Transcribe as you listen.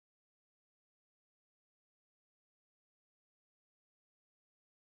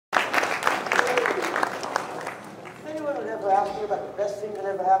asked me about the best thing that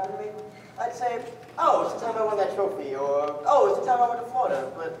ever happened to me, I'd say, oh, it's the time I won that trophy, or, oh, it's the time I went to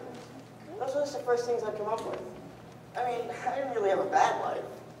Florida, but those are just the first things I'd come up with. I mean, I didn't really have a bad life.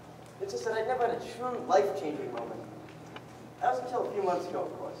 It's just that I never had a true life-changing moment. That was until a few months ago,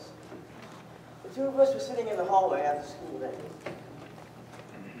 of course. The two of us were sitting in the hallway after school day.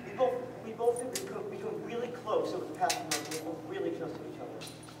 We both had become really close over the past few months. We were both really close to each other.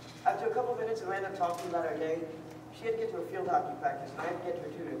 After a couple of minutes of random talking about our day, she had to get to a field hockey practice, and I had to get to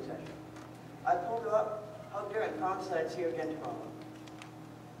a tutoring session. I pulled her up, hugged her, and promised that I'd see her again tomorrow.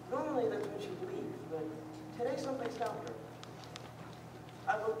 Normally, that's when she'd leave, but today something stopped her.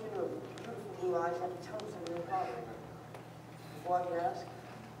 I looked into her beautiful blue eyes and I could tell there was something really bothering her. Before I could ask,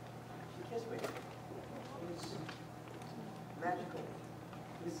 she kissed me. It was magical.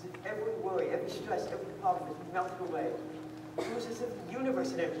 It was as if every worry, every stress, every problem was melted away. It was as if the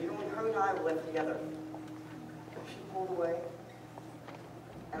universe had emptied, only her and I were left together. She pulled away,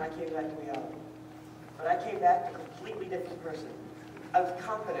 and I came back to reality. But I came back a completely different person. I was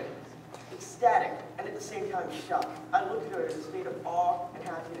confident, ecstatic, and at the same time shocked. I looked at her in a state of awe and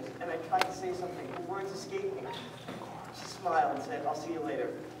happiness, and I tried to say something. The words escaped me. She smiled and said, I'll see you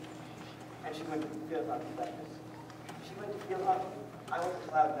later. And she went to field hockey practice. She went to field hockey. I went to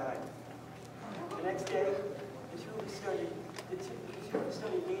Cloud 9. The next day, the two of us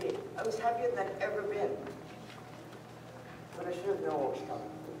started dating. I was happier than I'd ever been. But I should have known what was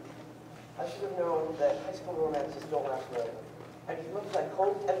coming. I should have known that high school romances don't last forever. And as much as I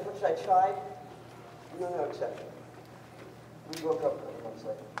hoped, and as much as I tried, we were no exception. We broke up a couple months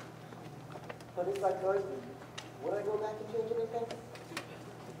later. But if I could, would I go back and change anything?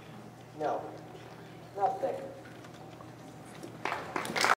 No. Nothing.